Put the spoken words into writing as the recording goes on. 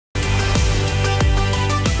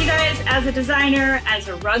As a designer, as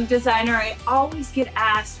a rug designer, I always get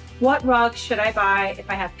asked, what rug should I buy if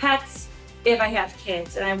I have pets, if I have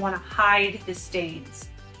kids, and I want to hide the stains?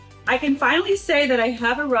 I can finally say that I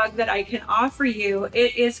have a rug that I can offer you.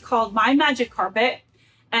 It is called My Magic Carpet,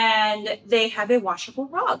 and they have a washable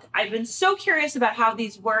rug. I've been so curious about how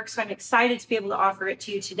these work, so I'm excited to be able to offer it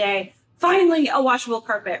to you today. Finally, a washable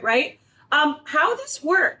carpet, right? How this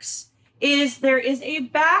works is there is a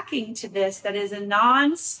backing to this that is a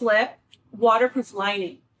non-slip waterproof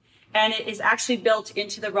lining, and it is actually built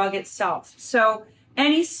into the rug itself. So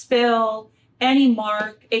any spill, any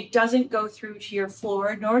mark, it doesn't go through to your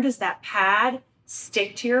floor, nor does that pad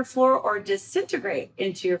stick to your floor or disintegrate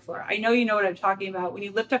into your floor. I know you know what I'm talking about. When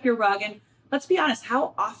you lift up your rug, and let's be honest,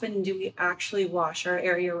 how often do we actually wash our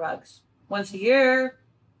area rugs? Once a year,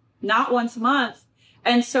 not once a month.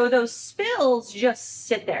 And so those spills just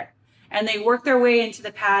sit there and they work their way into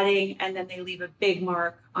the padding, and then they leave a big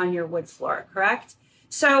mark on your wood floor, correct?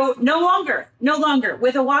 So no longer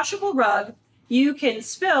with a washable rug, you can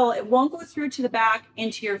spill, it won't go through to the back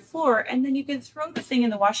into your floor, and then you can throw the thing in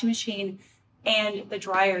the washing machine and the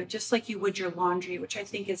dryer just like you would your laundry, which I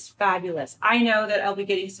think is fabulous. I know that I'll be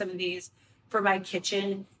getting some of these for my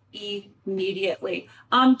kitchen immediately.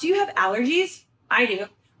 Do you have allergies? I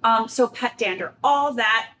do. So pet dander, all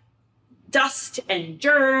that dust and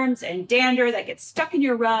germs and dander that gets stuck in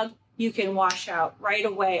your rug, you can wash out right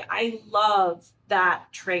away. I love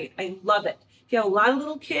that trait. I love it. If you have a lot of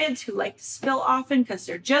little kids who like to spill often because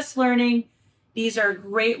they're just learning, these are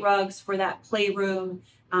great rugs for that playroom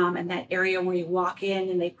and that area where you walk in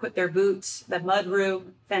and they put their boots, the mud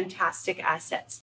room, fantastic assets.